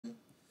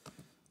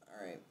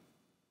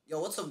Yo,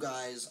 what's up,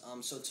 guys?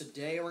 So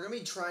today we're gonna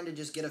be trying to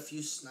just get a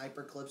few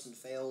sniper clips and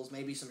fails,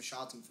 maybe some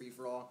shots and free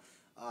for all.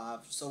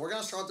 So we're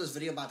gonna start this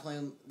video by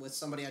playing with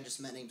somebody I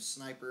just met named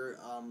Sniper.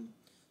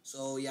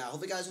 So yeah, I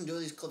hope you guys enjoy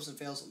these clips and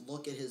fails.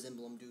 Look at his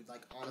emblem, dude.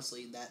 Like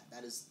honestly,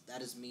 that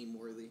is meme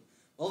worthy.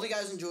 Well, hope you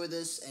guys enjoy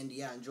this, and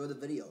yeah, enjoy the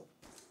video.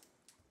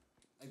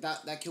 Like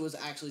that kid was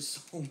actually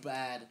so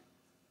bad.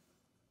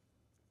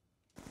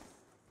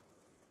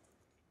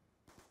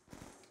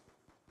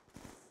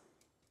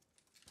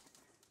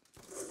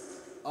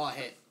 Oh, I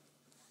hit.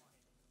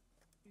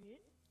 You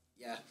hit?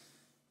 Yeah.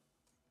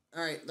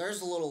 Alright,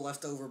 there's a little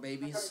leftover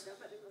babies. I'm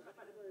about to change my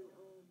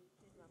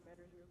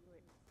batteries real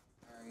quick.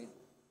 Alright.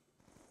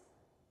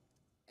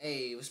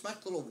 Hey, we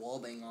smacked a little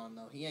wallbang on him,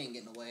 though. He ain't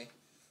getting away.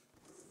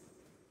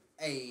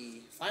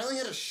 Hey, finally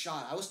hit a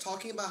shot. I was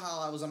talking about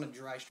how I was on a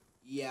dry streak.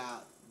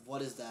 Yeah,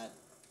 what is that?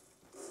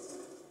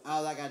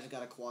 Oh, that guy just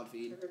got a quad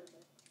feed.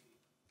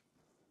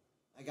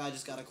 That guy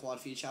just got a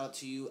quad feed. Shout out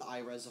to you,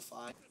 iResify.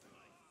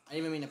 I didn't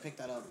even mean to pick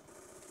that up.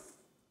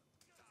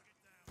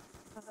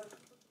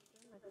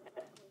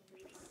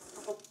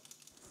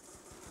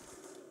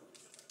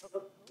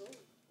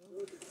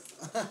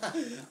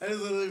 I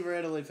just literally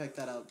randomly picked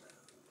that up.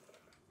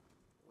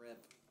 Rip.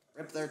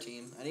 Rip their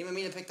team. I didn't even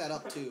mean to pick that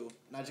up, too.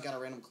 And I just got a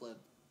random clip.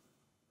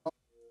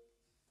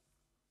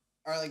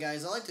 Alright,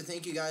 guys, I'd like to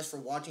thank you guys for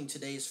watching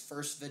today's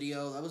first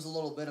video. That was a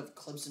little bit of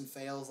clips and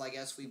fails, I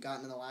guess, we've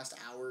gotten in the last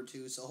hour or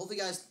two. So, hopefully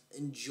you guys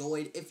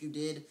enjoyed. If you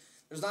did,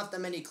 there's not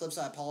that many clips,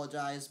 I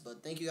apologize.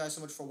 But thank you guys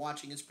so much for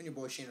watching. It's been your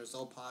boy, Shane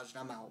Zolpaj, and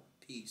I'm out.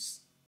 Peace.